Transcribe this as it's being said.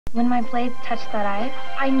When my blades touch that ice,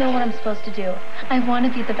 I know what I'm supposed to do. I want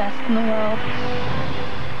to be the best in the world.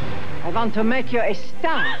 I want to make you a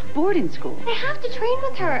star. Boarding school. I have to train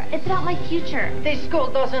with her. It's about my future. This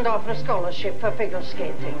school doesn't offer scholarship for figure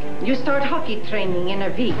skating. You start hockey training in a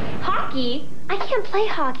week. Hockey? I can't play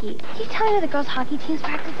hockey. Can you tell me where the girls' hockey team's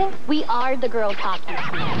practicing? We are the girls' hockey team.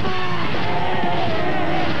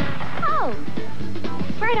 Oh.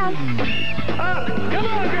 Right on. Up! Come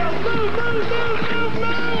on, girls! Move, move, move, move,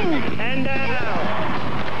 move! And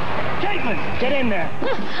down! Caitlin, get in there!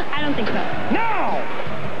 I don't think so. Now!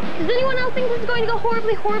 Does anyone else think this is going to go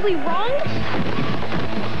horribly, horribly wrong?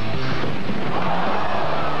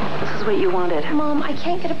 This is what you wanted. Mom, I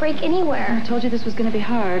can't get a break anywhere. I told you this was going to be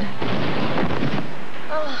hard.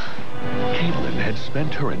 Caitlin had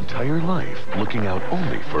spent her entire life looking out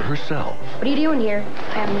only for herself. What are you doing here?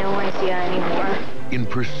 I have no idea anymore. In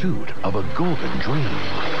pursuit of a golden dream.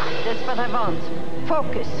 That's what I want.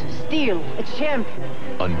 Focus, steel, a champion.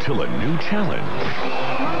 Until a new challenge.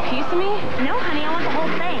 You want a piece of me? No, honey, I want the whole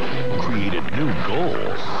thing. Created new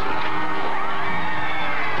goals.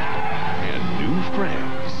 And new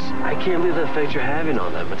friends. I can't believe the effect you're having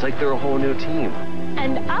on them. It's like they're a whole new team.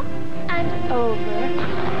 And up and over.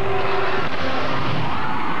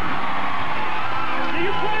 Do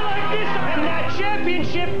you play like this? And that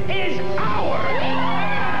championship is ours!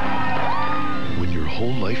 When your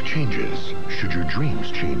whole life changes, should your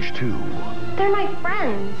dreams change too? They're my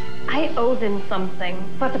friends. I owe them something.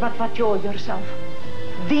 What about what you owe yourself?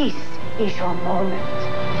 This is your moment.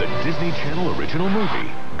 The Disney Channel original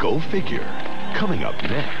movie, Go Figure, coming up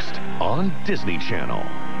next on Disney Channel.